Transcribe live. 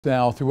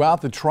Now,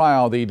 throughout the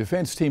trial, the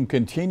defense team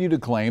continued to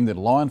claim that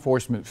law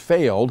enforcement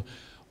failed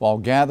while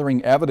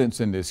gathering evidence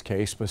in this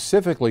case,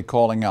 specifically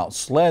calling out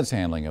SLED's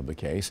handling of the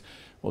case.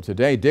 Well,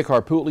 today, Dick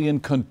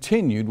Harpotalian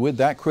continued with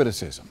that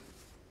criticism.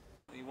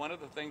 One of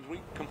the things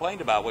we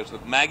complained about was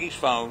that Maggie's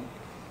phone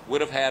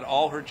would have had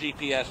all her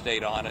GPS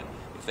data on it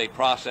if they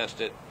processed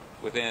it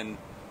within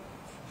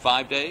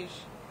 5 days.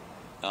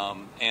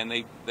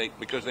 And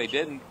because they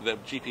didn't, the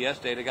GPS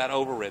data got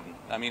overridden.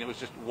 I mean, it was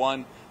just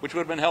one, which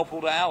would have been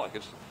helpful to Alec.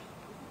 It's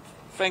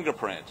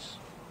fingerprints,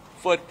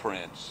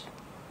 footprints,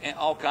 and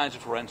all kinds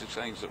of forensic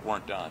things that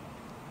weren't done.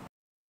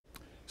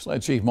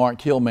 SLED Chief Mark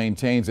Keel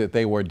maintains that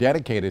they were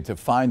dedicated to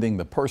finding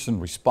the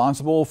person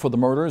responsible for the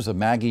murders of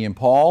Maggie and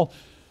Paul,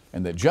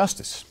 and that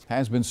justice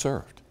has been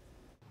served.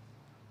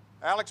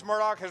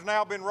 Alex-Murdaugh has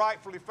now been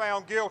rightfully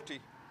found guilty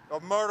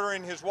of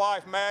murdering his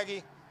wife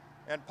Maggie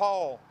and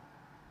Paul.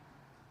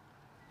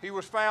 He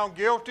was found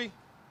guilty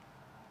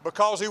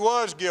because he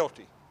was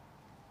guilty.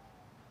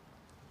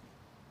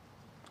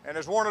 And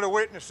as one of the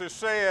witnesses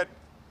said,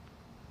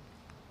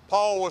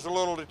 Paul was a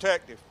little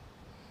detective.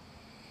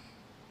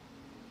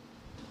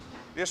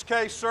 This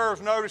case serves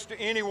notice to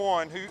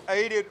anyone who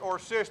aided or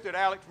assisted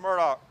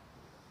Alex-Murdaugh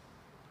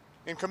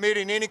in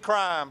committing any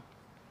crime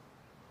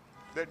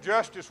that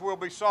justice will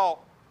be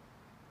sought